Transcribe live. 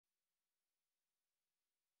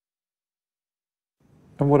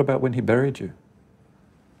And what about when he buried you?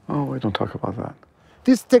 Oh, we don't talk about that.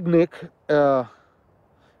 This technique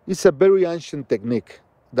is a very ancient technique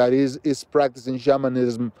that is practiced in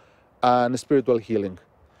shamanism and spiritual healing.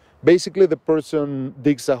 Basically, the person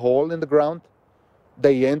digs a hole in the ground.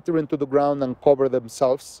 They enter into the ground and cover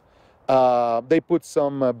themselves. They put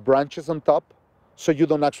some branches on top, so you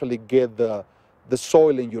don't actually get the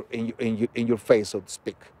soil in your face, so to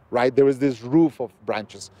speak. Right? There is this roof of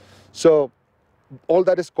branches. So all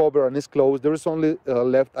that is covered and is closed. There is only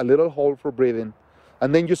left a little hole for breathing.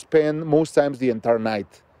 And then you spend most times the entire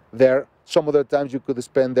night there. Some other times you could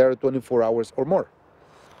spend there 24 hours or more.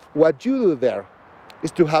 What you do there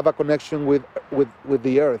is to have a connection with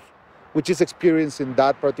the earth, which is experienced in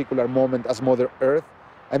that particular moment as Mother Earth,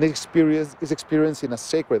 and is experienced in a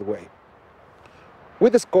sacred way. We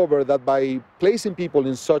discovered that by placing people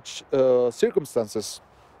in such circumstances,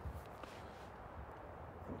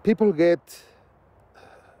 people get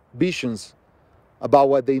visions about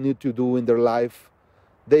what they need to do in their life.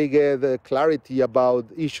 They get clarity about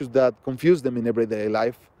issues that confuse them in everyday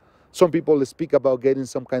life. Some people speak about getting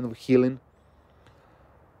some kind of healing.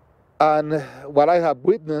 And what I have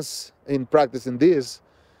witnessed in practicing this,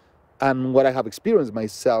 and what I have experienced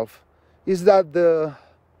myself, is that the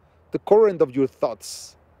current of your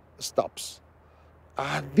thoughts stops.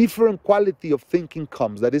 A different quality of thinking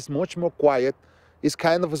comes that is much more quiet, is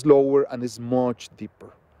kind of slower, and is much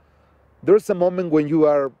deeper. There's a moment when you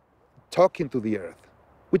are talking to the earth,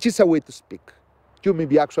 which is a way to speak. You may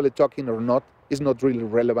be actually talking or not, is not really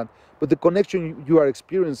relevant, but the connection you are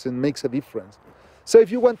experiencing makes a difference. So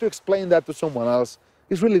if you want to explain that to someone else,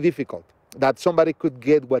 it's really difficult, that somebody could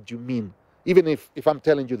get what you mean. Even if I'm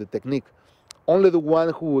telling you the technique, only the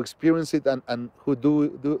one who experiences it and who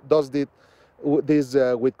does this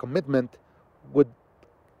with commitment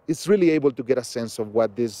is really able to get a sense of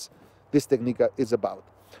what this technique is about.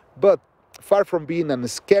 But far from being a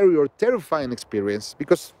scary or terrifying experience,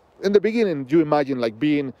 because in the beginning you imagine like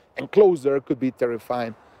being enclosed there could be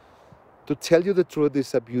terrifying. To tell you the truth,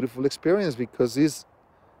 it's a beautiful experience because it's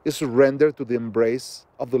surrender to the embrace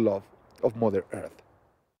of the love of Mother Earth.